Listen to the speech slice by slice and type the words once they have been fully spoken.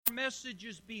message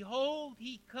is Behold,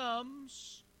 He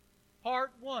Comes,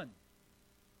 Part 1.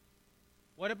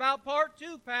 What about Part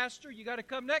 2, Pastor? You got to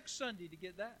come next Sunday to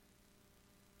get that.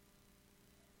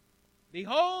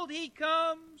 Behold, He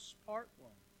Comes, Part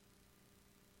 1.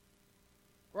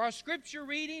 For our scripture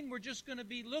reading, we're just going to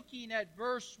be looking at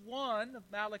verse 1 of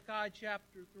Malachi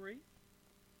chapter 3.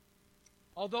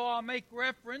 Although I'll make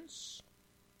reference,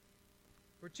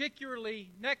 particularly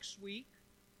next week,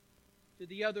 to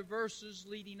the other verses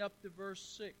leading up to verse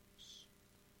 6.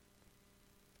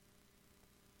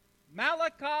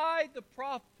 Malachi the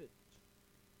prophet,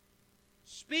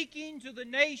 speaking to the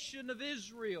nation of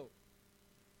Israel,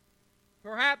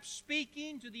 perhaps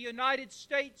speaking to the United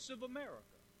States of America,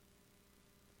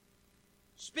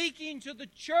 speaking to the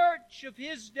church of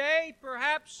his day,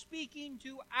 perhaps speaking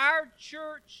to our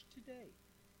church today,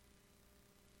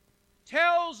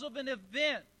 tells of an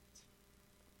event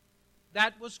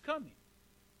that was coming.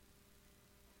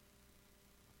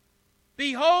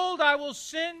 Behold, I will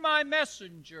send my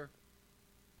messenger,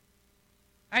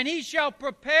 and he shall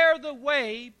prepare the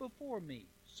way before me,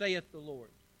 saith the Lord.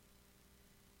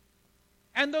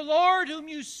 And the Lord whom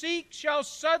you seek shall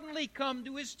suddenly come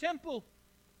to his temple,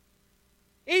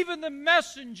 even the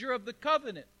messenger of the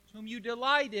covenant whom you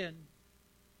delight in.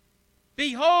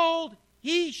 Behold,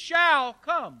 he shall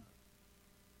come,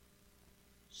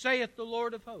 saith the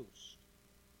Lord of hosts.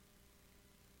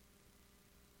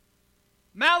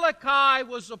 Malachi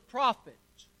was a prophet.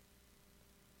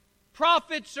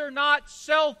 Prophets are not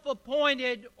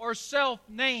self-appointed or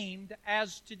self-named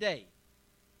as today.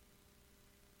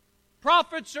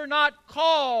 Prophets are not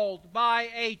called by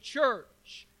a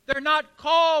church. They're not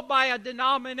called by a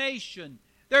denomination.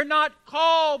 They're not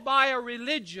called by a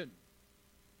religion.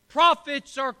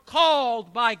 Prophets are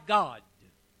called by God.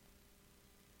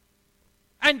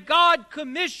 And God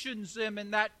commissions them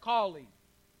in that calling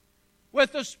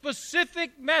with a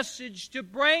specific message to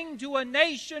bring to a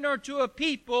nation or to a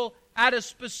people at a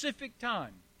specific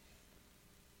time.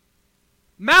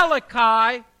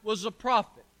 Malachi was a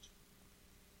prophet.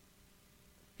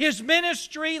 His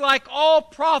ministry, like all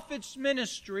prophets'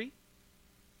 ministry,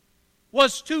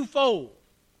 was twofold.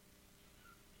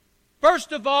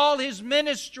 First of all, his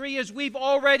ministry, as we've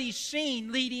already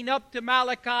seen leading up to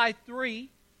Malachi 3,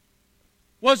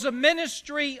 was a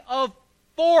ministry of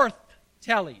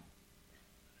forth-telling.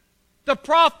 The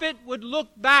prophet would look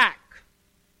back.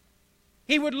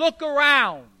 He would look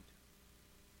around.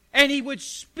 And he would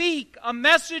speak a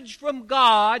message from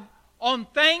God on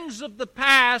things of the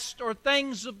past or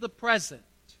things of the present.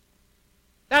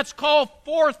 That's called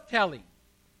forth-telling.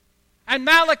 And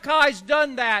Malachi's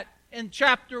done that in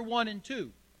chapter 1 and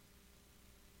 2.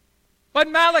 But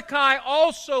Malachi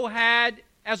also had,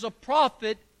 as a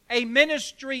prophet, a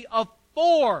ministry of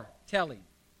foretelling.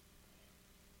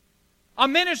 A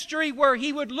ministry where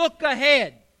he would look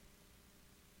ahead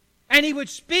and he would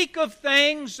speak of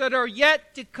things that are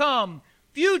yet to come,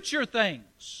 future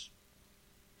things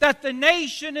that the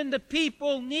nation and the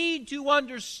people need to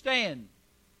understand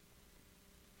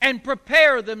and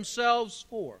prepare themselves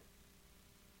for.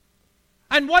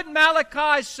 And what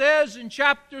Malachi says in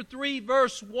chapter 3,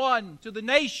 verse 1 to the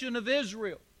nation of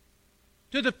Israel,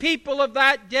 to the people of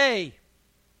that day,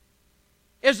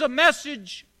 is a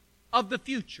message of the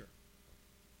future.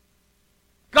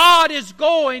 God is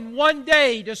going one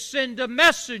day to send a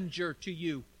messenger to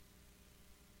you.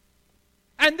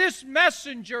 And this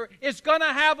messenger is going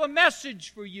to have a message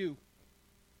for you.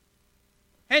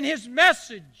 And his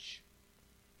message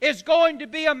is going to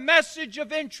be a message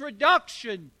of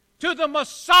introduction to the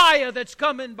Messiah that's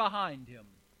coming behind him.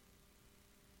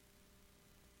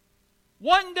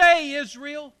 One day,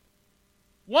 Israel,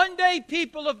 one day,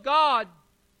 people of God,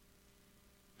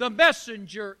 the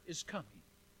messenger is coming.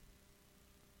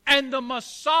 And the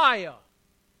Messiah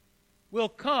will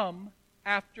come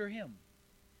after him.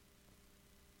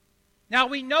 Now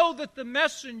we know that the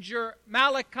messenger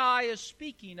Malachi is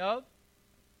speaking of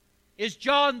is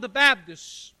John the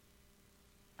Baptist.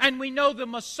 And we know the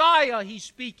Messiah he's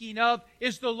speaking of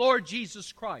is the Lord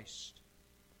Jesus Christ.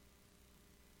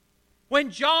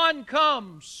 When John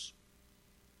comes,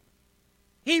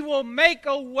 he will make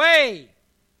a way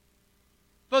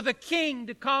for the king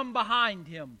to come behind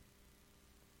him.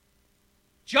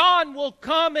 John will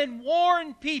come and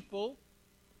warn people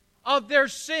of their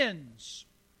sins,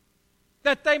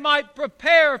 that they might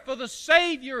prepare for the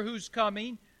Savior who's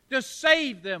coming to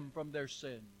save them from their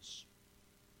sins.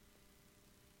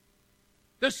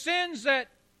 The sins that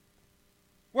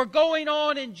were going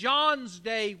on in John's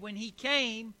day when he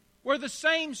came were the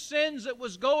same sins that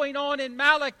was going on in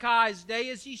Malachi's day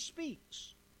as he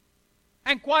speaks.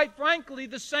 And quite frankly,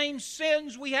 the same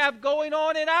sins we have going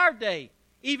on in our day,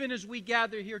 even as we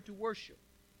gather here to worship.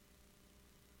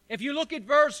 If you look at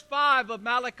verse 5 of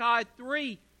Malachi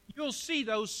 3, you'll see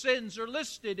those sins are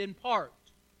listed in part.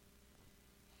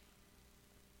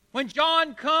 When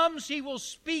John comes, he will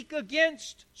speak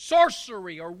against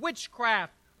sorcery or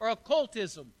witchcraft or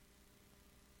occultism.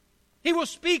 He will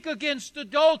speak against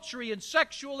adultery and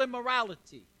sexual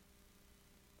immorality.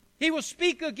 He will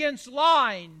speak against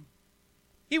lying.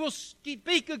 He will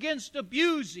speak against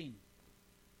abusing,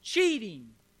 cheating,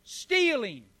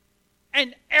 stealing,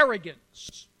 and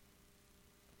arrogance.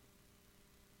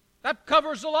 That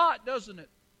covers a lot, doesn't it?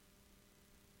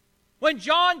 When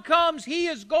John comes, he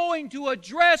is going to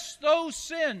address those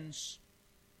sins,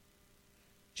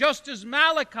 just as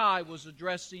Malachi was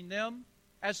addressing them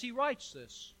as he writes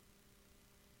this.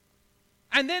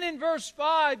 And then in verse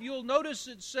 5, you'll notice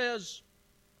it says,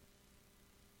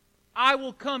 I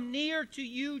will come near to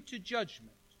you to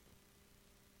judgment.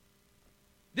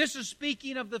 This is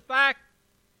speaking of the fact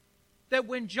that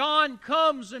when John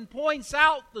comes and points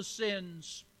out the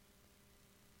sins,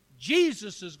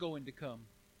 Jesus is going to come.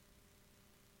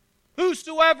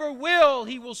 Whosoever will,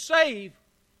 he will save.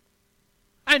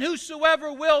 And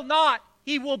whosoever will not,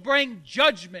 he will bring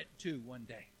judgment to one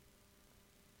day.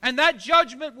 And that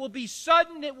judgment will be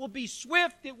sudden, it will be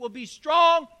swift, it will be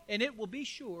strong, and it will be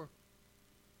sure.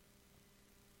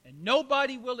 And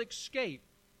nobody will escape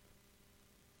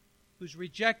who's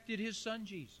rejected His Son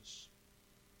Jesus.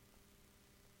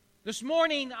 This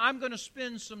morning, I'm going to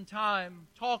spend some time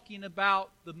talking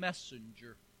about the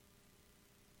messenger.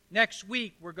 Next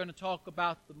week, we're going to talk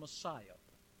about the Messiah.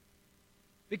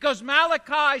 Because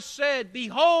Malachi said,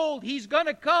 behold, He's going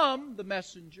to come, the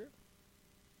messenger.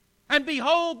 And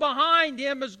behold, behind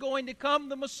Him is going to come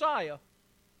the Messiah.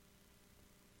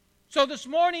 So this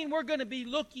morning, we're going to be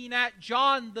looking at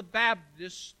John the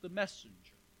Baptist, the messenger.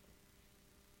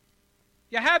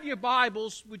 If you have your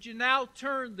Bibles, would you now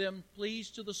turn them, please,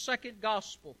 to the second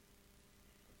gospel,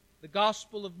 the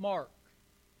Gospel of Mark.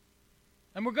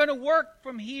 And we're going to work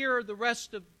from here the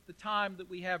rest of the time that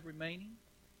we have remaining.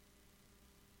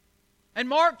 And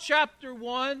Mark chapter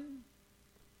 1,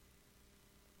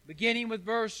 beginning with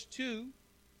verse 2,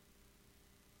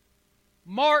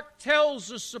 Mark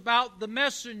tells us about the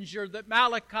messenger that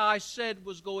Malachi said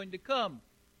was going to come.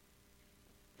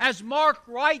 As Mark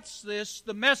writes this,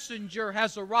 the messenger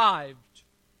has arrived.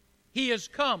 He has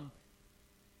come.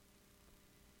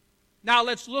 Now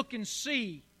let's look and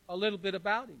see a little bit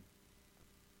about him.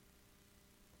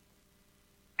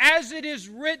 As it is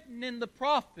written in the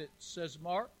prophets, says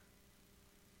Mark.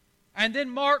 And then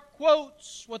Mark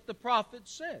quotes what the prophet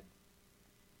said.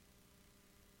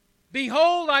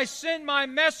 Behold, I send my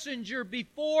messenger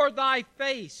before thy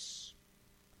face,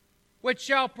 which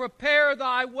shall prepare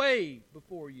thy way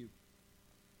before you.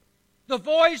 The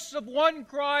voice of one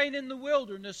crying in the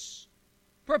wilderness,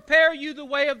 prepare you the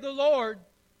way of the Lord,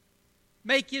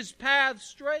 make His path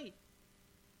straight.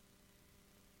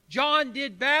 John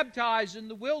did baptize in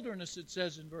the wilderness, it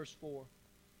says in verse 4.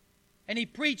 And he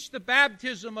preached the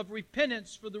baptism of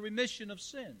repentance for the remission of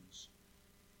sins.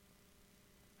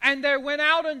 And there went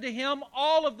out unto him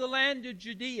all of the land of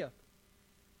Judea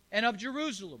and of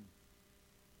Jerusalem.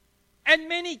 And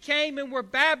many came and were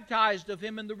baptized of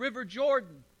him in the river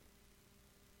Jordan,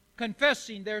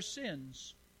 confessing their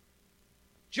sins.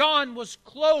 John was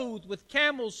clothed with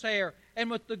camel's hair and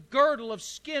with the girdle of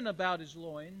skin about his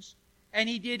loins, and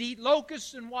he did eat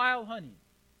locusts and wild honey.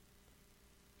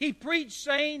 He preached,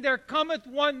 saying, there cometh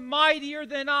one mightier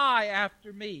than I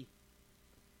after me,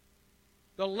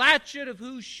 the latchet of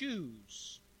whose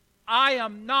shoes I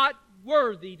am not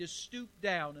worthy to stoop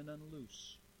down and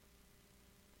unloose.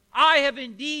 I have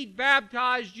indeed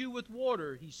baptized you with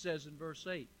water, he says in verse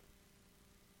 8.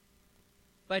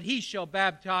 But he shall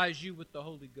baptize you with the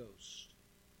Holy Ghost.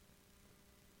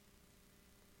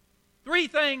 Three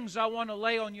things I want to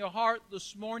lay on your heart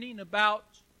this morning about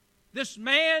this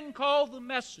man called the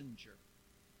messenger,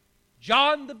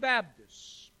 John the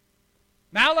Baptist.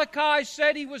 Malachi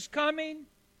said he was coming,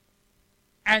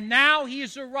 and now he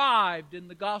has arrived in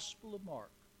the Gospel of Mark.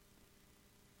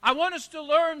 I want us to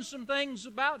learn some things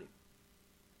about him,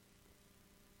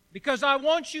 because I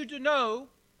want you to know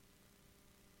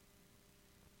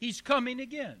he's coming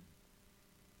again.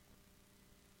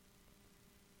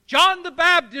 John the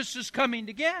Baptist is coming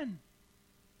again.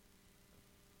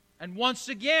 And once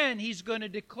again, he's going to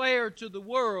declare to the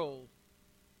world,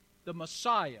 the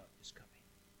Messiah is coming.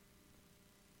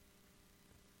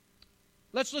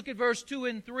 Let's look at verse 2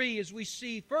 and 3 as we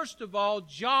see, first of all,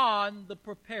 John the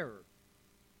preparer.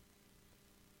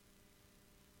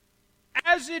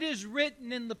 as it is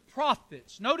written in the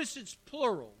prophets. Notice it's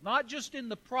plural, not just in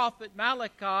the prophet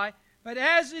Malachi, but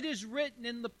as it is written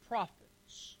in the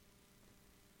prophets.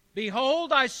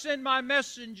 Behold, I send my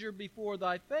messenger before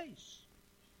thy face,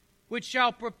 which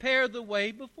shall prepare the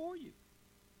way before you.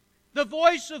 The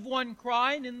voice of one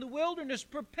crying in the wilderness,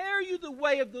 prepare you the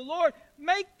way of the Lord,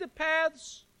 make the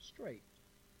paths straight.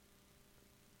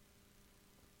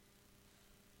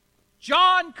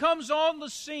 John comes on the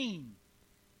scene.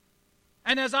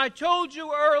 And as I told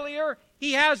you earlier,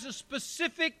 he has a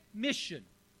specific mission.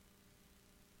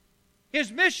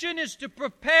 His mission is to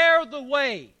prepare the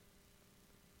way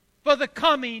for the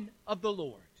coming of the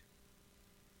Lord.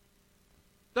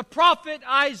 The prophet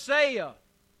Isaiah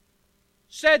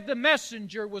said the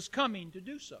messenger was coming to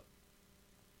do so.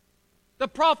 The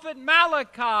prophet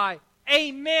Malachi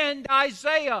amened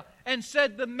Isaiah and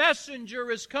said the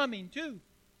messenger is coming too.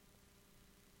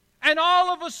 And all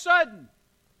of a sudden,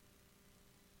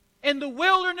 in the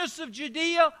wilderness of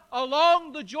Judea,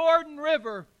 along the Jordan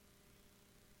River,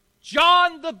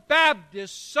 John the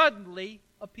Baptist suddenly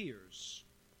appears.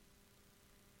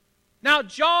 Now,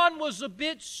 John was a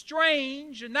bit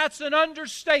strange, and that's an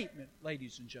understatement,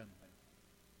 ladies and gentlemen.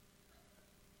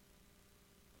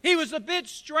 He was a bit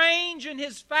strange in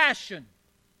his fashion.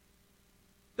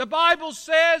 The Bible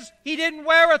says he didn't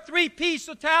wear a three-piece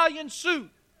Italian suit.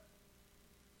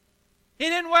 He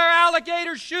didn't wear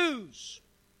alligator shoes.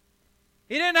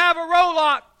 He didn't have a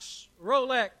Rolex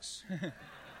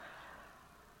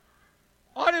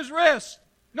on his wrist,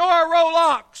 nor a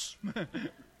Rolex.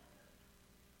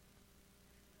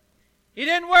 He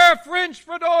didn't wear a French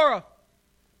fedora.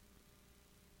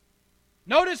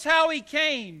 Notice how he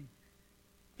came.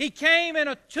 He came in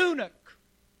a tunic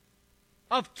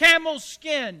of camel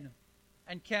skin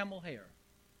and camel hair.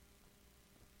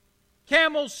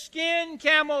 Camel skin,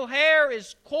 camel hair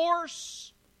is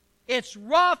coarse, it's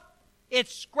rough,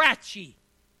 it's scratchy.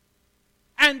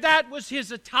 And that was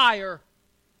his attire.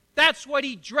 That's what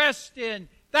he dressed in.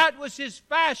 That was his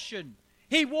fashion.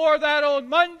 He wore that on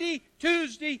Monday,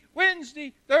 Tuesday,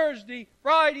 Wednesday, Thursday,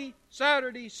 Friday,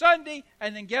 Saturday, Sunday,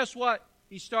 and then guess what?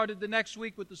 He started the next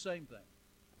week with the same thing.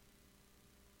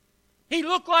 He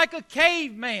looked like a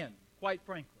caveman, quite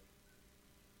frankly.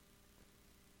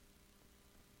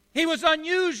 He was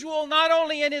unusual not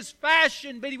only in his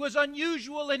fashion, but he was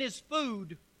unusual in his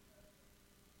food.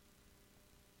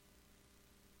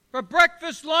 For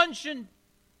breakfast, lunch, and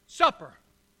supper,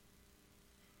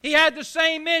 he had the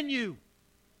same menu.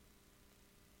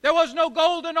 There was no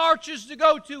golden arches to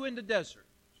go to in the desert.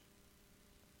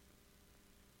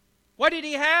 What did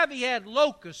he have? He had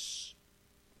locusts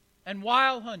and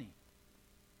wild honey.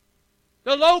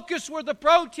 The locusts were the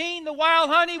protein, the wild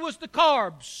honey was the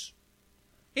carbs.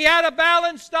 He had a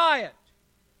balanced diet.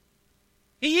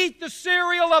 He ate the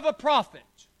cereal of a prophet.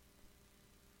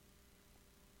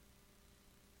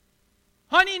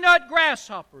 Honey nut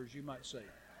grasshoppers, you might say.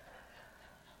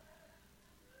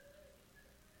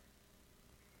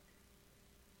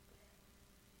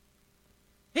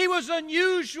 He was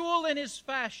unusual in his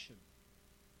fashion.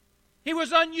 He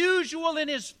was unusual in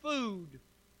his food.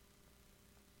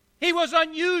 He was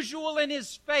unusual in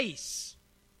his face.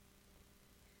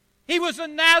 He was a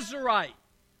Nazirite.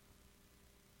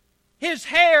 His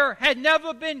hair had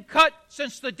never been cut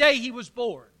since the day he was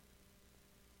born.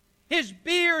 His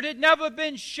beard had never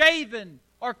been shaven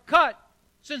or cut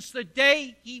since the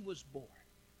day he was born.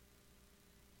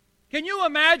 Can you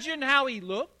imagine how he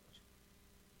looked?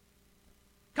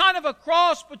 Kind of a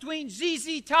cross between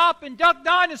ZZ Top and Duck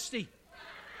Dynasty.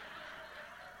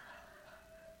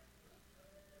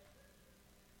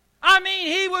 I mean,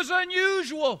 he was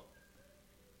unusual.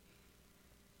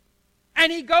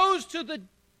 And he goes to the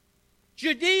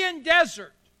Judean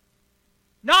desert,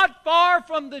 not far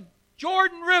from the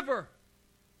Jordan River,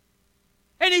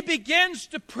 and he begins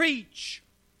to preach.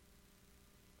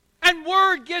 And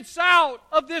word gets out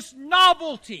of this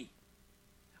novelty,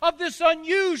 of this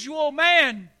unusual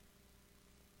man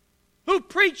who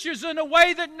preaches in a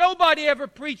way that nobody ever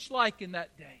preached like in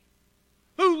that day,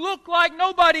 who looked like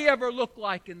nobody ever looked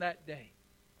like in that day.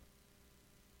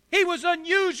 He was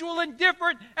unusual and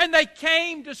different, and they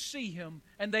came to see him,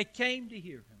 and they came to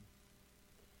hear him.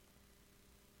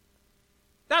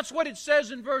 That's what it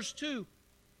says in verse 2,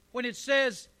 when it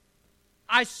says,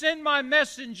 I send my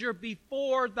messenger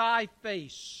before thy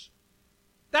face.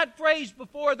 That phrase,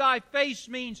 before thy face,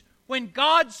 means when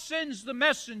God sends the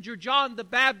messenger, John the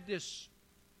Baptist,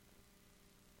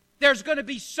 there's going to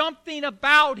be something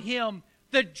about him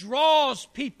that draws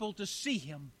people to see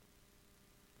him,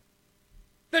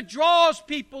 that draws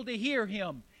people to hear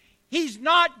him. He's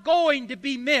not going to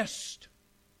be missed.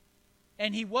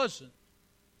 And he wasn't.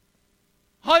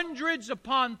 hundreds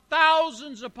upon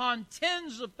thousands upon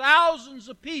tens of thousands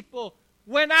of people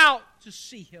went out to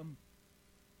see Him,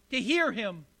 to hear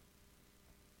Him.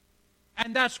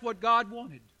 And that's what God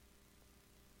wanted.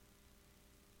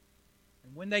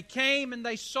 And when they came and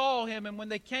they saw Him, and when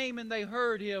they came and they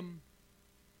heard Him,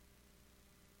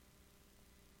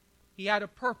 He had a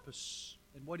purpose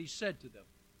in what He said to them.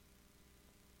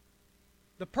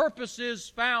 The purpose is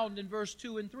found in verse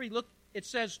 2 and 3. Look, it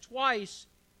says twice,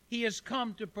 He has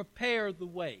come to prepare the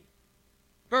way.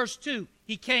 Verse 2,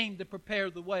 He came to prepare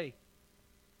the way.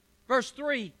 Verse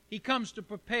 3, He comes to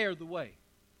prepare the way.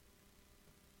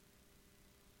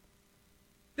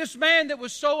 This man that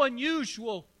was so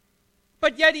unusual,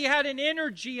 but yet he had an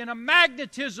energy and a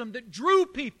magnetism that drew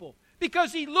people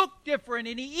because he looked different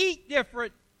and he ate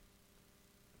different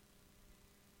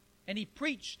and he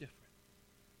preached different.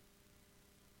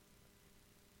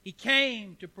 He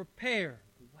came to prepare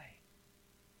the way.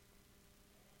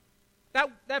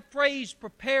 That phrase,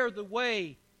 prepare the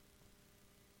way,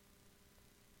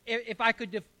 if I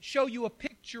could show you a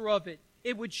picture of it,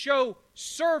 it would show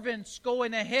servants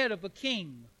going ahead of a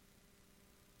king.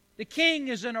 The king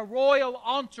is in a royal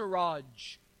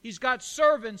entourage. He's got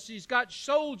servants, he's got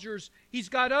soldiers, he's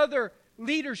got other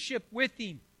leadership with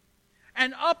him.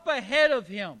 And up ahead of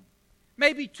him,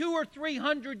 maybe 200 or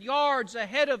 300 yards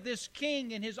ahead of this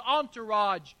king and his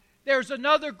entourage, there's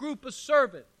another group of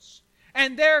servants.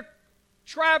 And they're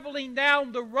traveling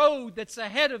down the road that's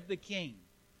ahead of the king.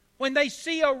 When they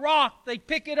see a rock, they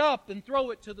pick it up and throw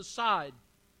it to the side.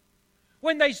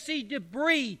 When they see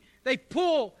debris, they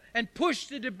pull and push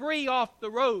the debris off the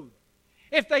road.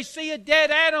 If they see a dead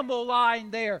animal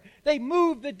lying there, they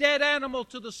move the dead animal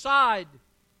to the side.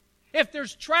 If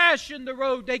there's trash in the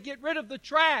road, they get rid of the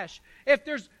trash. If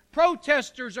there's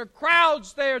protesters or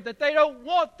crowds there that they don't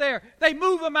want there, they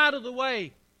move them out of the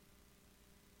way.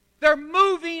 They're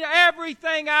moving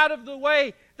everything out of the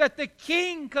way that the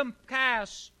king can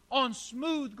pass on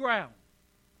smooth ground.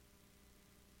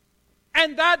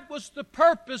 And that was the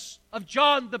purpose of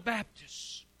John the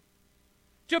Baptist.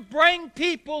 To bring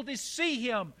people to see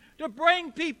Him, to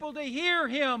bring people to hear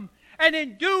Him. And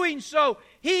in doing so,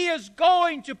 He is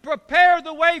going to prepare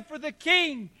the way for the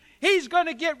king. He's going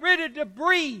to get rid of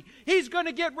debris. He's going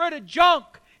to get rid of junk.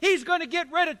 He's going to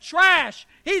get rid of trash.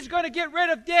 He's going to get rid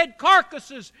of dead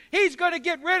carcasses. He's going to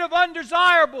get rid of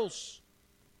undesirables.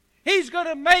 He's going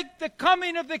to make the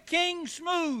coming of the king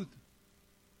smooth.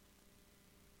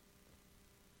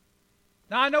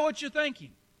 Now I know what you're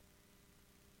thinking.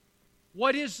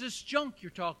 What is this junk you're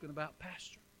talking about,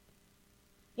 Pastor?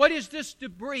 What is this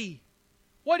debris?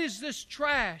 What is this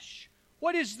trash?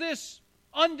 What is this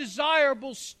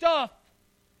undesirable stuff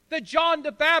that John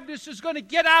the Baptist is going to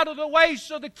get out of the way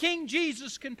so the King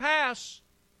Jesus can pass?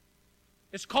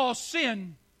 It's called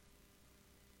sin.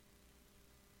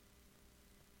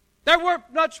 There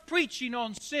weren't much preaching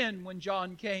on sin when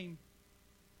John came.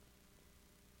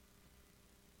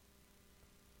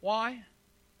 Why?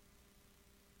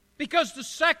 Because the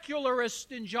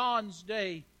secularists in John's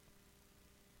day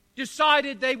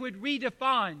decided they would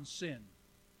redefine sin.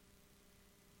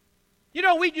 You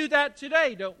know, we do that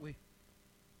today, don't we?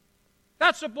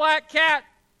 That's a black cat,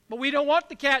 but we don't want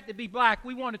the cat to be black.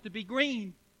 We want it to be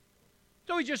green.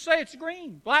 So we just say it's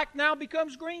green. Black now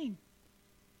becomes green.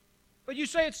 But you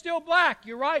say it's still black.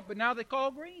 You're right, but now they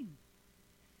call green.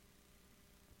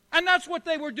 And that's what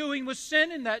they were doing with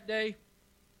sin in that day.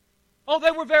 Oh,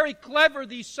 they were very clever,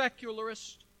 these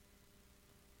secularists.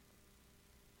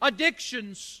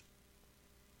 Addictions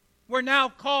were now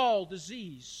called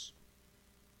disease.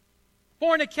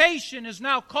 Fornication is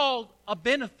now called a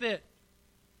benefit.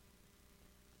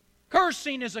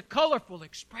 Cursing is a colorful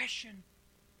expression.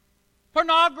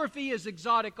 Pornography is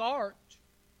exotic art.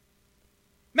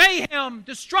 Mayhem,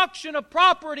 destruction of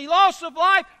property, loss of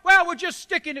life, well, we're just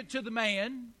sticking it to the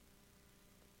man.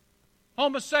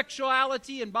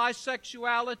 Homosexuality and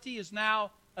bisexuality is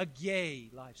now a gay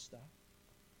lifestyle.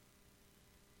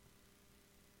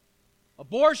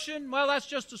 Abortion, well, that's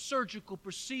just a surgical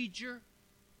procedure.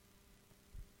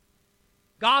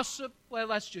 Gossip, well,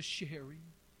 that's just sharing.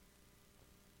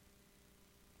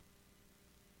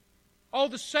 Oh,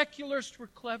 the secularists were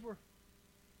clever.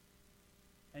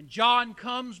 And John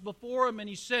comes before him and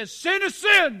he says, sin is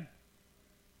sin.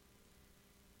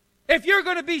 If you're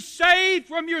going to be saved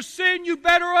from your sin, you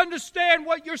better understand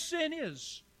what your sin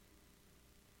is.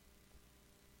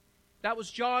 That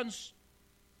was John's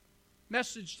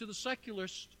message to the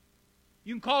secularist.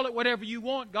 You can call it whatever you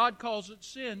want. God calls it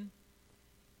sin.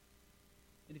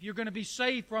 And if you're going to be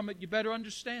saved from it, you better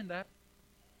understand that.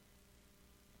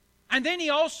 And then he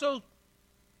also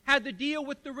had to deal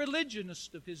with the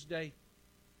religionists of his day.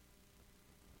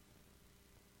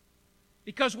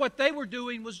 Because what they were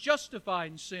doing was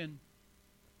justifying sin.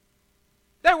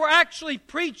 There were actually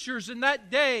preachers in that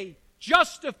day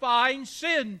justifying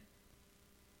sin.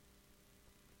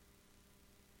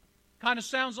 Kind of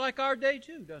sounds like our day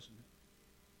too, doesn't it?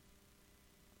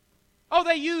 Oh,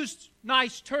 they used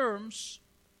nice terms.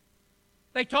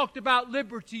 They talked about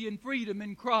liberty and freedom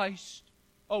in Christ.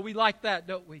 Oh, we like that,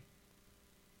 don't we?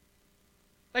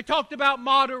 They talked about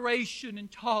moderation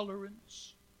and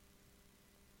tolerance.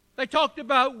 They talked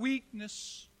about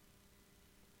weakness.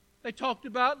 They talked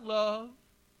about love.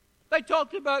 They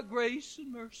talked about grace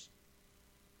and mercy.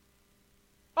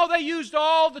 Oh, they used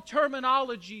all the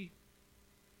terminology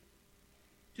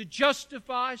to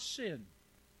justify sin.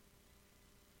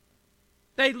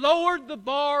 They lowered the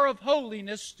bar of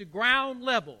holiness to ground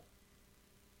level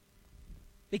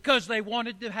because they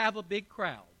wanted to have a big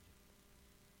crowd.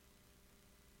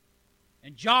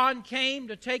 And John came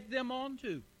to take them on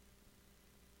too.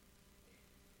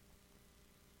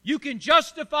 You can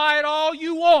justify it all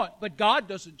you want, but God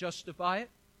doesn't justify it.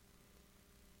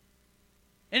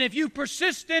 And if you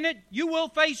persist in it, you will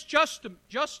face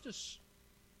justice.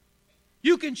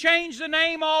 You can change the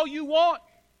name all you want,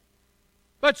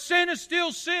 but sin is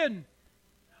still sin.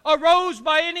 A rose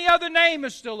by any other name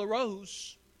is still a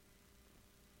rose.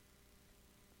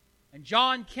 And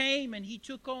John came and he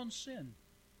took on sin.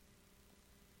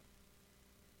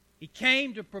 He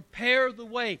came to prepare the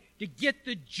way, to get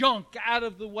the junk out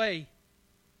of the way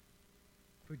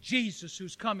for Jesus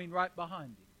who's coming right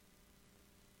behind him.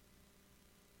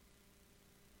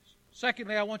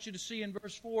 Secondly, I want you to see in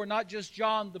verse 4, not just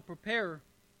John the preparer,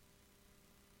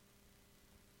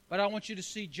 but I want you to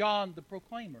see John the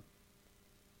proclaimer.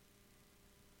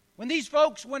 When these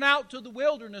folks went out to the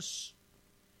wilderness,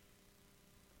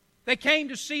 they came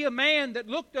to see a man that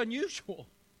looked unusual,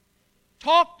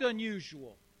 talked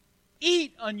unusual,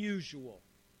 eat unusual,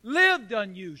 lived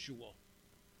unusual.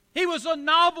 He was a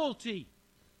novelty.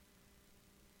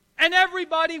 And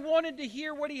everybody wanted to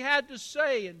hear what he had to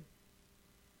say. And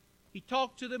he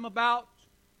talked to them about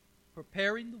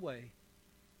preparing the way.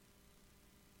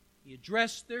 He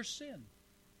addressed their sin.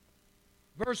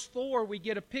 Verse 4, we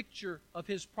get a picture of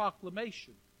his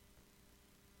proclamation.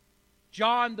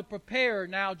 John the preparer,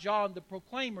 now John the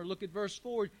proclaimer. Look at verse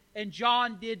 4. And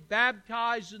John did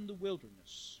baptize in the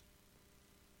wilderness.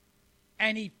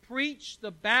 And he preached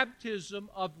the baptism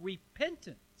of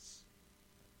repentance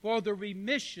for the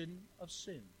remission of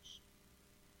sins.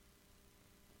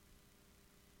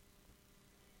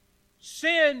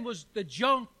 Sin was the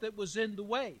junk that was in the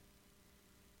way.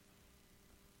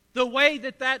 The way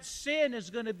that sin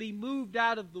is going to be moved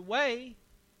out of the way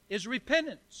is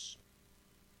repentance.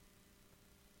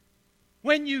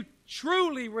 When you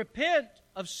truly repent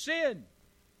of sin,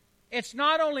 it's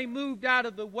not only moved out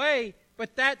of the way,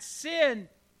 but that sin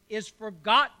is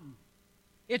forgotten.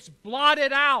 It's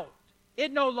blotted out.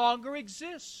 It no longer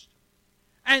exists.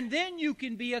 And then you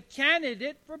can be a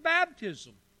candidate for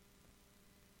baptism.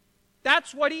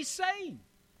 That's what he's saying.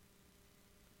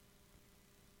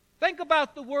 Think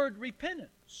about the word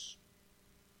repentance.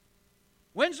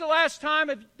 When's the last time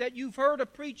that you've heard a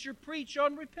preacher preach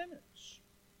on repentance?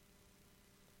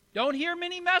 Don't hear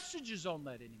many messages on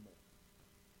that anymore.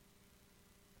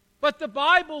 But the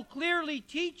Bible clearly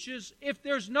teaches if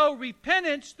there's no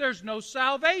repentance, there's no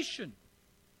salvation.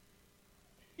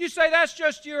 You say that's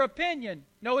just your opinion.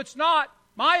 No, it's not.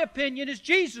 My opinion is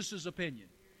Jesus' opinion.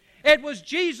 It was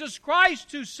Jesus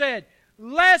Christ who said,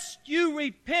 lest you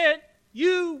repent,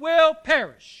 you will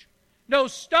perish. No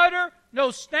stutter,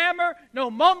 no stammer, no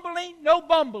mumbling, no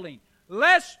bumbling.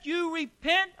 Lest you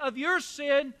repent of your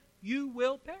sin, you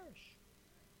will perish.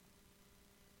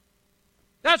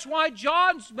 That's why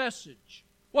John's message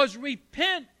was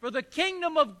repent, for the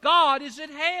kingdom of God is at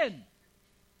hand.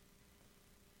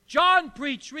 John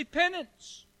preached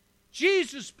repentance.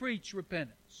 Jesus preached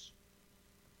repentance.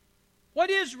 What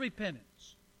is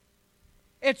repentance?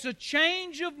 It's a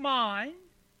change of mind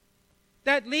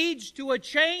that leads to a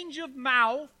change of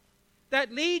mouth,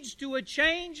 that leads to a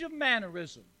change of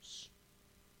mannerisms.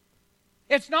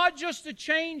 It's not just a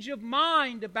change of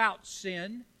mind about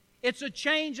sin. It's a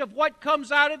change of what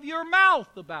comes out of your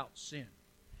mouth about sin.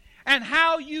 And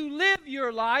how you live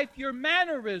your life, your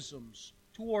mannerisms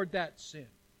toward that sin.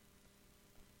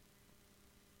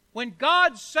 When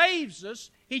God saves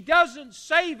us, He doesn't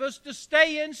save us to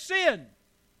stay in sin.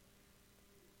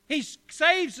 He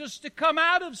saves us to come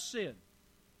out of sin.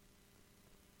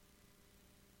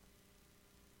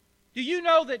 Do you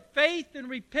know that faith and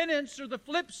repentance are the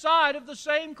flip side of the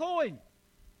same coin?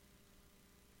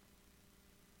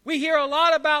 We hear a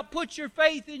lot about put your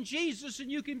faith in Jesus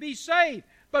and you can be saved.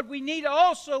 But we need to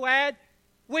also add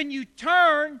when you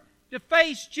turn to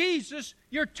face Jesus,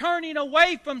 you're turning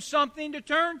away from something to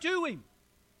turn to Him.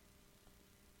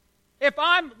 If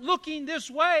I'm looking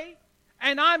this way,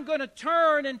 and I'm going to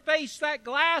turn and face that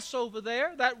glass over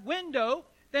there, that window,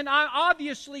 then I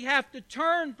obviously have to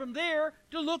turn from there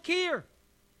to look here.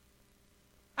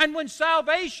 And when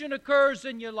salvation occurs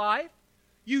in your life,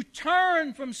 you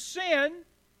turn from sin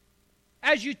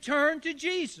as you turn to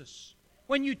Jesus.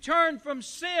 When you turn from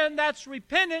sin, that's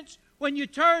repentance. When you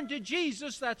turn to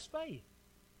Jesus, that's faith.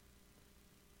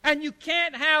 And you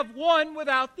can't have one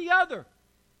without the other.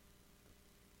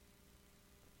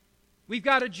 We've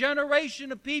got a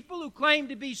generation of people who claim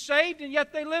to be saved, and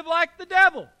yet they live like the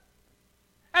devil.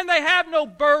 And they have no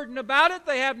burden about it.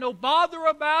 They have no bother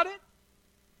about it.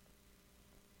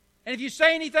 And if you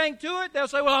say anything to it, they'll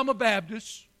say, well, I'm a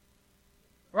Baptist.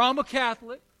 Or I'm a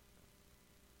Catholic.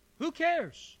 Who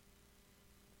cares?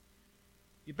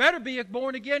 You better be a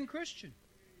born-again Christian.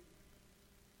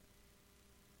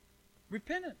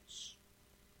 Repentance.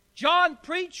 John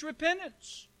preached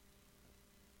repentance.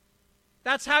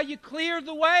 That's how you clear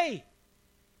the way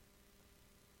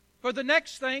for the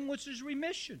next thing, which is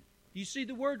remission. Do you see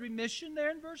the word remission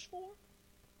there in verse 4?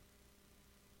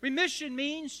 Remission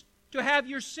means to have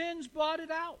your sins blotted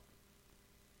out.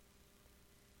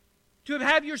 To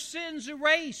have your sins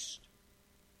erased.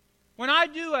 When I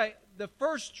do the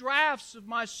first drafts of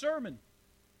my sermon,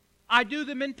 I do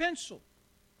them in pencil.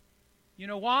 You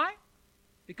know why?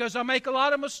 Because I make a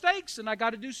lot of mistakes and I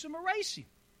got to do some erasing.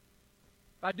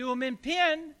 If I do them in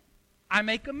pen, I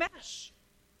make a mess.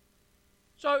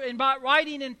 So, by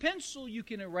writing in pencil, you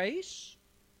can erase,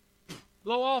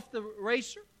 blow off the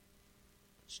eraser,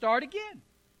 start again.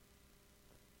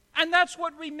 And that's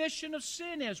what remission of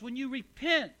sin is. When you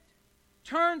repent,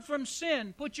 turn from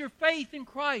sin, put your faith in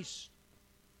Christ,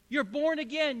 you're born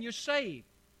again, you're saved.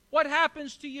 What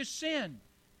happens to your sin?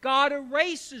 God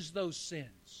erases those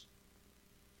sins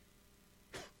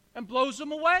and blows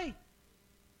them away.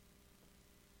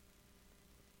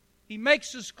 He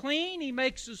makes us clean, He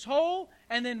makes us whole,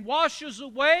 and then washes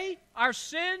away our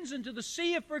sins into the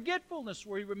sea of forgetfulness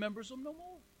where He remembers them no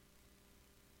more.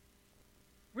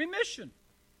 Remission.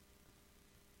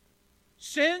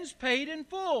 Sins paid in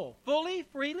full, fully,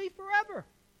 freely, forever,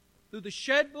 through the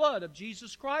shed blood of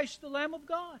Jesus Christ, the Lamb of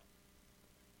God.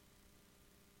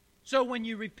 So when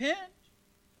you repent,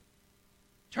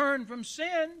 turn from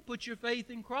sin, put your faith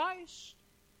in Christ,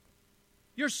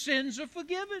 your sins are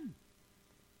forgiven.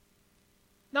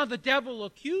 Now, the devil will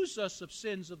accuse us of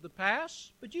sins of the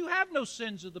past, but you have no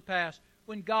sins of the past.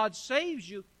 When God saves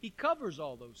you, He covers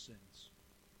all those sins.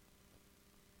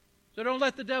 So don't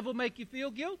let the devil make you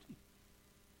feel guilty.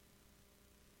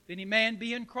 If any man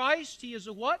be in Christ, he is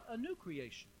a what? A new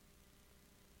creation.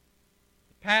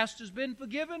 The past has been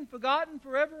forgiven, forgotten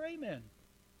forever. Amen.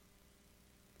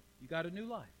 You got a new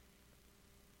life.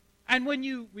 And when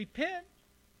you repent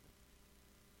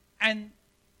and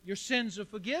your sins are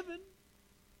forgiven,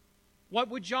 what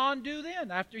would John do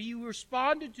then after you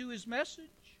responded to his message?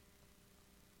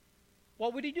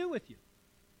 What would he do with you?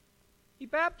 He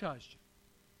baptized you.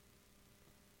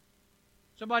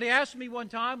 Somebody asked me one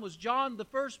time, was John the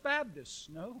first Baptist?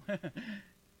 No.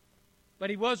 But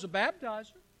he was a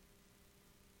baptizer.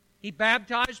 He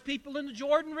baptized people in the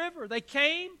Jordan River. They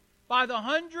came by the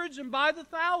hundreds and by the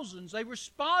thousands. They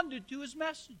responded to his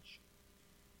message.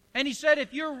 And he said,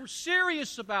 if you're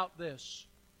serious about this,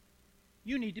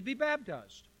 you need to be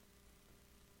baptized.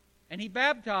 And he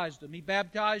baptized them. He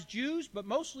baptized Jews, but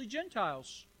mostly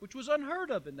Gentiles, which was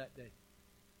unheard of in that day.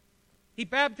 He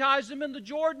baptized them in the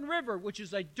Jordan River, which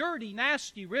is a dirty,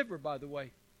 nasty river, by the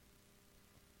way.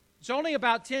 It's only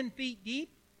about 10 feet deep,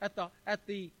 at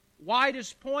the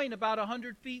widest point about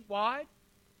 100 feet wide.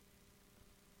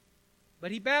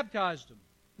 But he baptized them.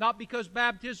 Not because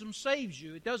baptism saves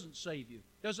you. It doesn't save you.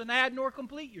 It doesn't add nor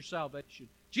complete your salvation.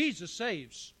 Jesus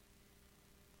saves.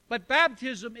 But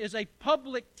baptism is a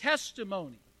public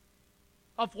testimony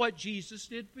of what Jesus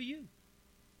did for you.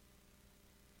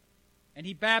 And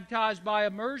he baptized by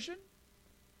immersion.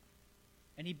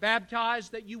 And he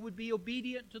baptized that you would be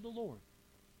obedient to the Lord.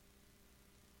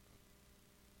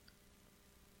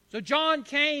 So John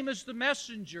came as the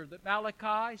messenger that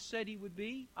Malachi said he would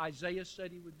be, Isaiah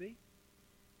said he would be.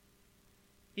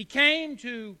 He came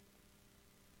to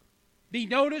be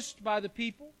noticed by the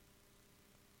people.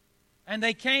 And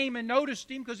they came and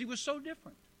noticed him because he was so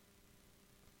different.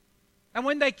 And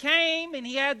when they came and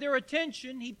he had their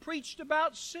attention, he preached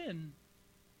about sin.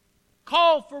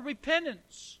 Called for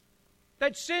repentance.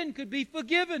 That sin could be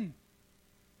forgiven.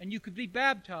 And you could be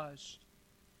baptized.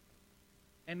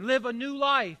 And live a new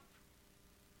life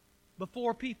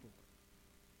before people.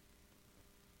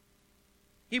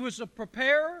 He was a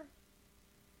preparer.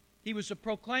 He was a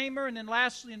proclaimer. And then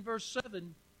lastly, in verse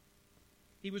 7,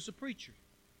 he was a preacher.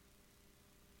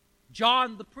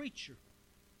 John the preacher.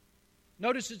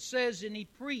 Notice it says, and he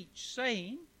preached,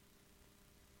 saying,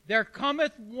 there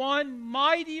cometh one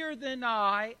mightier than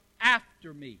I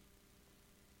after me.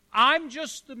 I'm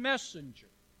just the messenger.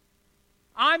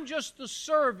 I'm just the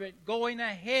servant going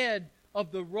ahead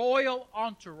of the royal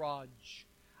entourage.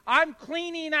 I'm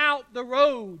cleaning out the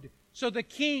road so the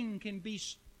king can be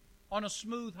on a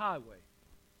smooth highway.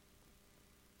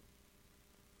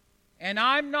 And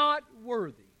I'm not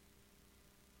worthy.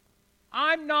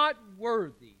 I'm not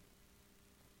worthy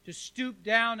to stoop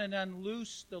down and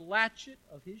unloose the latchet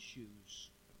of his shoes.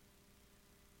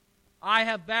 I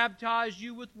have baptized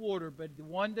you with water, but the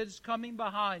one that is coming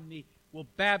behind me will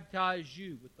baptize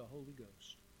you with the Holy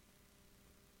Ghost.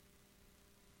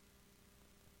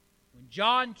 When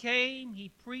John came,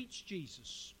 he preached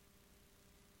Jesus.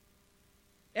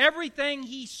 Everything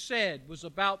he said was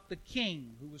about the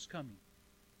King who was coming.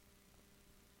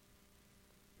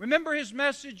 Remember his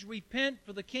message, repent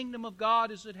for the kingdom of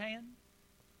God is at hand?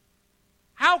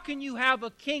 How can you have a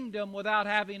kingdom without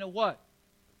having a what?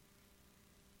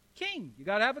 King. You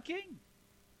got to have a king.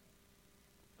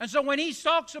 And so when he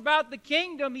talks about the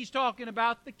kingdom, he's talking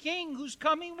about the king who's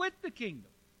coming with the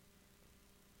kingdom.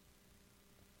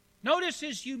 Notice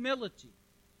his humility.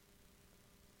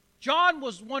 John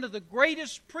was one of the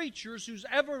greatest preachers who's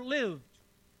ever lived.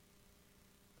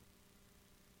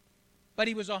 But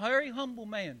he was a very humble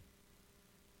man.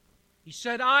 He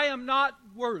said, I am not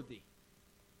worthy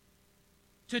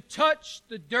to touch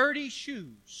the dirty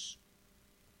shoes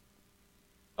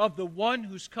of the one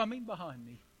who's coming behind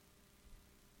me.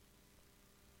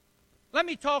 Let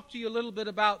me talk to you a little bit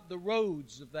about the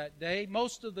roads of that day.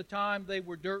 Most of the time they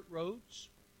were dirt roads.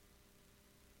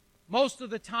 Most of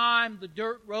the time the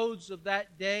dirt roads of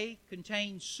that day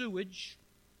contained sewage,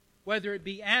 whether it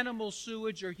be animal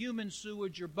sewage or human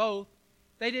sewage or both.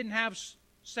 They didn't have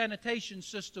sanitation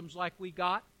systems like we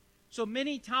got. So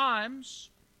many times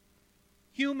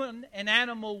human and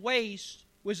animal waste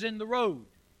was in the road.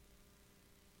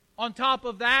 On top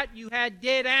of that, you had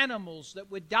dead animals that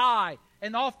would die,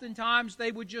 and oftentimes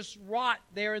they would just rot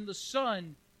there in the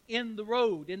sun, in the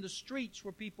road, in the streets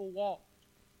where people walked.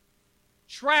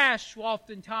 Trash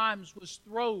oftentimes was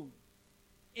thrown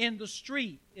in the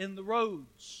street, in the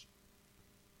roads.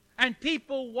 And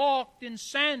people walked in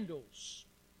sandals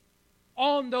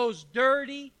on those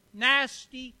dirty,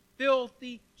 nasty,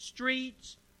 filthy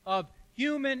streets of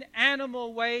human,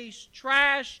 animal waste,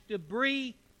 trash,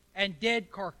 debris, and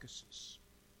dead carcasses.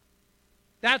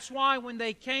 That's why when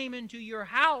they came into your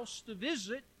house to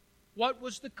visit, what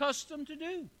was the custom to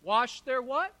do? Wash their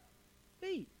what?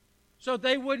 Feet. So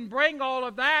they wouldn't bring all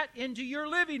of that into your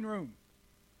living room.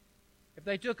 If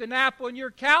they took a nap on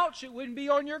your couch, it wouldn't be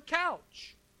on your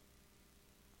couch.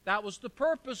 That was the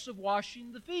purpose of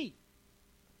washing the feet.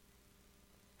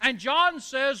 And John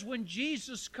says when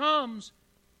Jesus comes,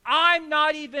 I'm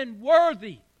not even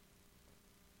worthy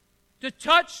to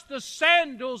touch the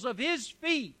sandals of his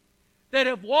feet that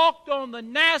have walked on the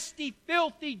nasty,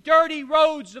 filthy, dirty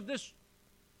roads of this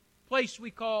place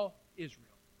we call Israel.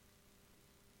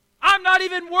 I'm not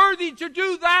even worthy to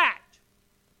do that.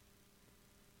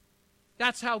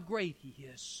 That's how great he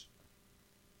is.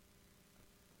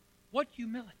 What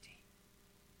humility.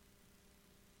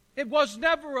 It was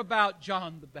never about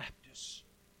John the Baptist.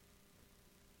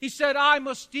 He said, I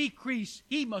must decrease,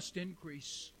 he must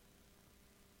increase.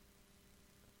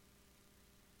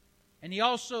 And he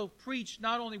also preached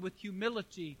not only with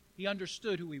humility, he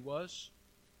understood who he was,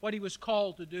 what he was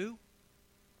called to do,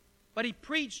 but he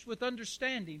preached with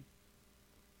understanding.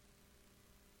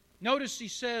 Notice he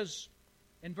says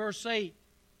in verse 8,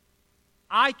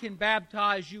 I can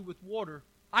baptize you with water.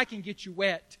 I can get you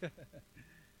wet.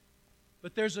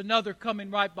 But there's another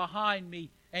coming right behind me,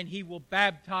 and he will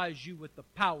baptize you with the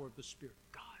power of the Spirit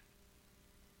of God.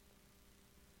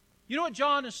 You know what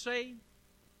John is saying?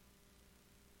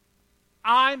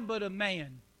 I'm but a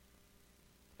man.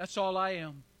 That's all I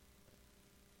am.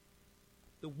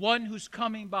 The one who's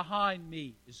coming behind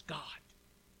me is God.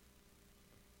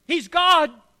 He's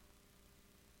God.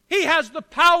 He has the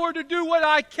power to do what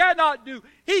I cannot do.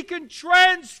 He can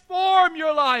transform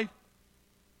your life.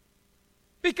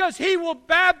 Because he will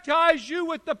baptize you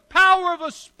with the power of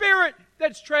a Spirit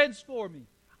that's transforming.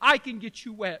 I can get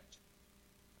you wet.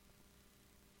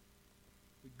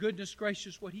 But goodness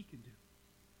gracious, what he can do.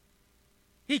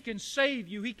 He can save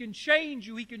you. He can change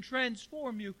you. He can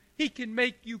transform you. He can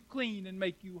make you clean and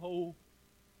make you whole.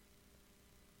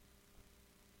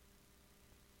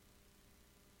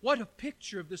 What a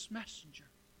picture of this messenger.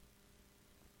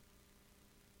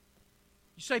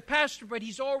 You say, Pastor, but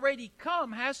He's already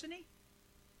come, hasn't He?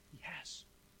 He has.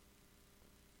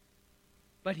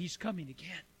 But He's coming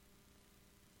again.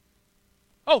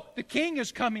 Oh, the King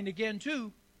is coming again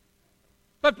too.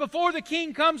 But before the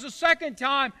King comes a second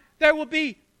time, there will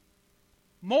be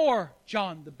more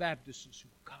John the Baptists who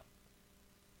will come.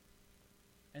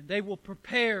 And they will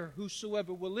prepare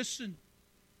whosoever will listen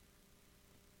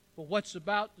for what's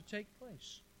about to take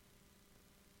place.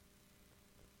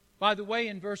 By the way,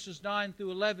 in verses 9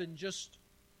 through 11, just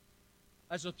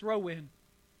as a throw-in,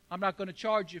 I'm not going to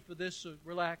charge you for this, so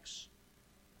relax.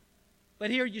 But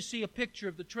here you see a picture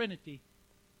of the Trinity.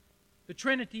 The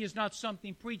Trinity is not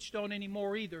something preached on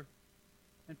anymore either.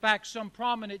 In fact, some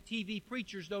prominent TV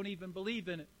preachers don't even believe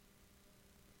in it.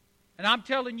 And I'm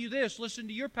telling you this, listen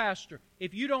to your pastor.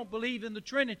 If you don't believe in the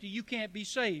Trinity, you can't be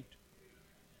saved.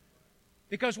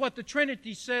 Because what the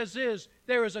Trinity says is,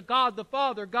 there is a God the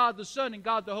Father, God the Son, and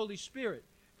God the Holy Spirit.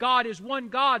 God is one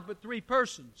God, but three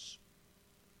persons.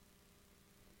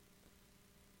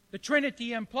 The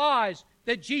Trinity implies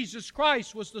that Jesus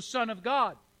Christ was the Son of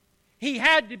God. He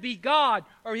had to be God,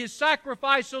 or His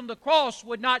sacrifice on the cross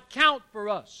would not count for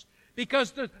us.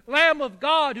 Because the Lamb of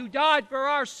God who died for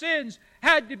our sins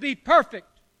had to be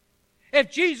perfect. If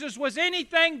Jesus was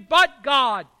anything but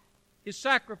God, His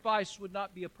sacrifice would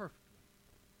not be a perfect one.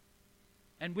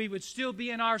 And we would still be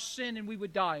in our sin, and we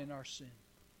would die in our sin.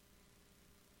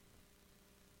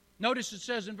 Notice it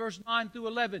says in verse 9 through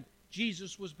 11,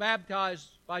 Jesus was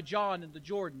baptized by John in the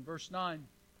Jordan, verse 9.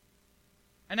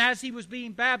 And as He was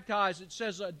being baptized, it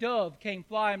says a dove came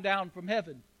flying down from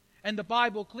heaven. And the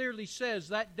Bible clearly says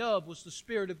that dove was the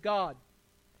Spirit of God.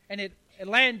 And it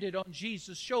landed on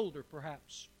Jesus' shoulder,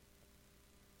 perhaps.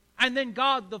 And then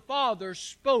God the Father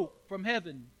spoke from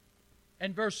heaven.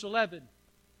 And verse 11.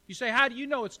 You say, how do you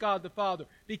know it's God the Father?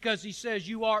 Because He says,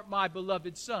 you are my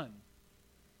beloved Son.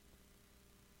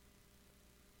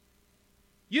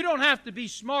 You don't have to be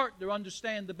smart to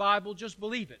understand the Bible, just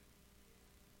believe it.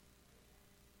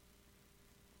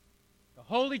 The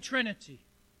Holy Trinity,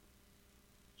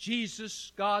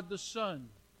 Jesus, God the Son,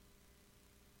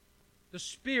 the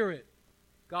Spirit,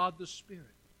 God the Spirit,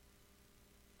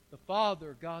 the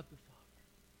Father, God the Father.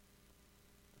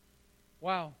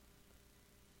 Wow.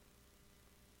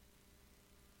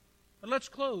 But let's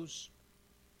close.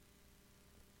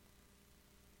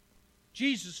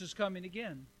 Jesus is coming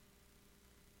again.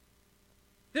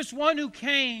 This one who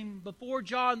came before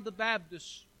John the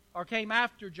Baptist, or came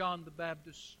after John the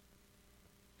Baptist,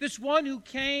 this one who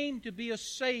came to be a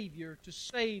Savior, to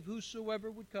save whosoever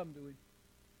would come to Him,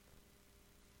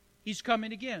 He's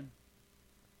coming again.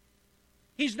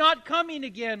 He's not coming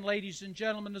again, ladies and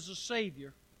gentlemen, as a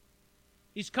Savior.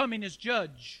 He's coming as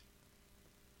Judge.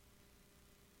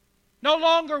 No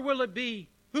longer will it be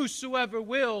whosoever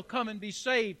will come and be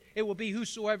saved. It will be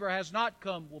whosoever has not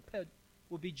come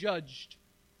will be judged.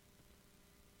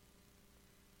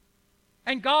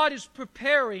 And God is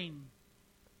preparing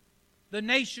the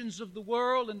nations of the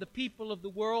world and the people of the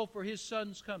world for His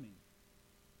Son's coming.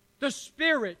 The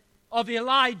spirit of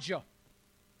Elijah,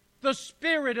 the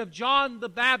spirit of John the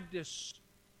Baptist,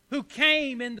 who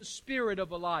came in the spirit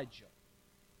of Elijah,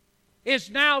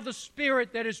 is now the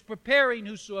Spirit that is preparing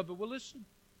whosoever will listen.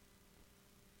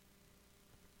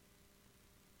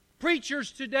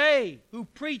 Preachers today who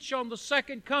preach on the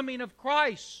second coming of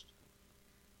Christ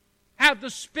have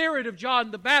the spirit of John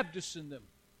the Baptist in them.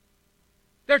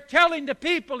 They're telling the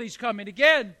people He's coming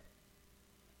again.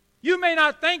 You may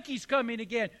not think He's coming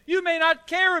again. You may not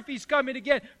care if He's coming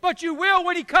again, but you will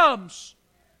when He comes.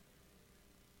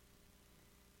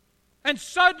 And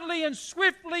suddenly and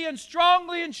swiftly and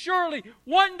strongly and surely,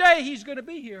 one day He's going to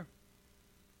be here.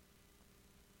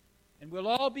 And we'll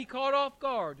all be caught off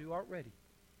guard who aren't ready.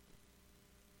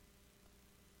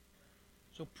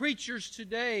 So preachers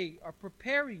today are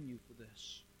preparing you for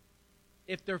this,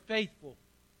 if they're faithful.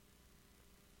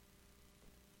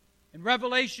 In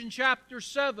Revelation chapter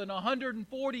 7,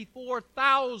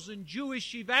 144,000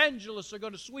 Jewish evangelists are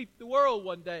going to sweep the world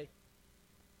one day.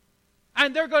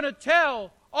 And they're going to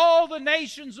tell all the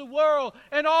nations of the world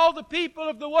and all the people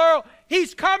of the world,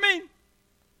 He's coming.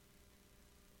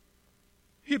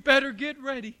 You better get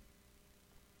ready.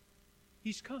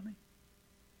 He's coming.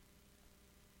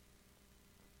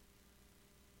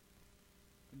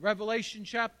 In Revelation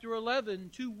chapter 11,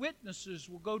 2 witnesses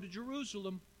will go to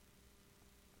Jerusalem.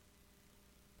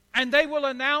 And they will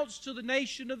announce to the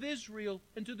nation of Israel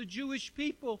and to the Jewish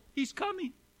people, He's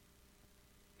coming.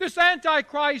 This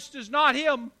Antichrist is not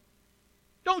Him.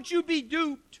 Don't you be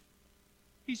duped.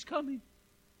 He's coming.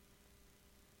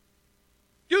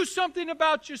 Do something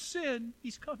about your sin.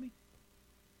 He's coming.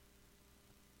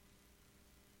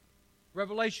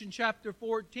 Revelation chapter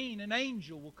 14, an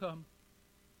angel will come.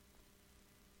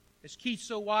 As Keith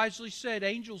so wisely said,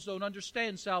 angels don't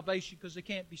understand salvation because they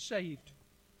can't be saved.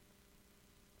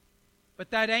 But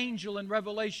that angel in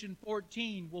Revelation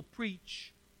 14 will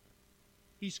preach.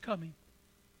 He's coming.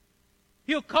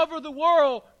 He'll cover the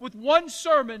world with one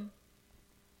sermon.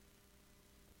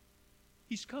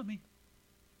 He's coming.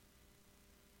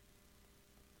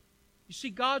 You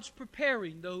see, God's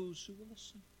preparing those who will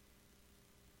listen.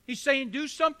 He's saying, do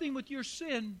something with your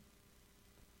sin.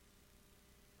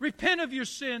 Repent of your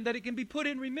sin that it can be put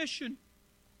in remission.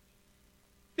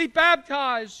 Be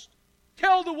baptized.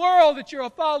 Tell the world that you're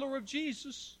a follower of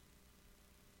Jesus.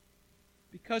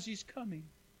 Because He's coming.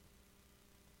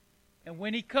 And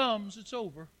when He comes, it's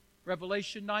over.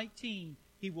 Revelation 19,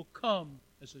 He will come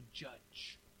as a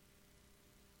judge.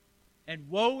 And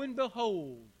woe and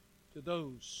behold to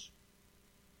those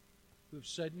who have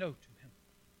said no to Him.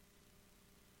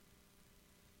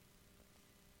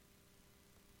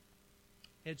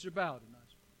 Heads are bowed and eyes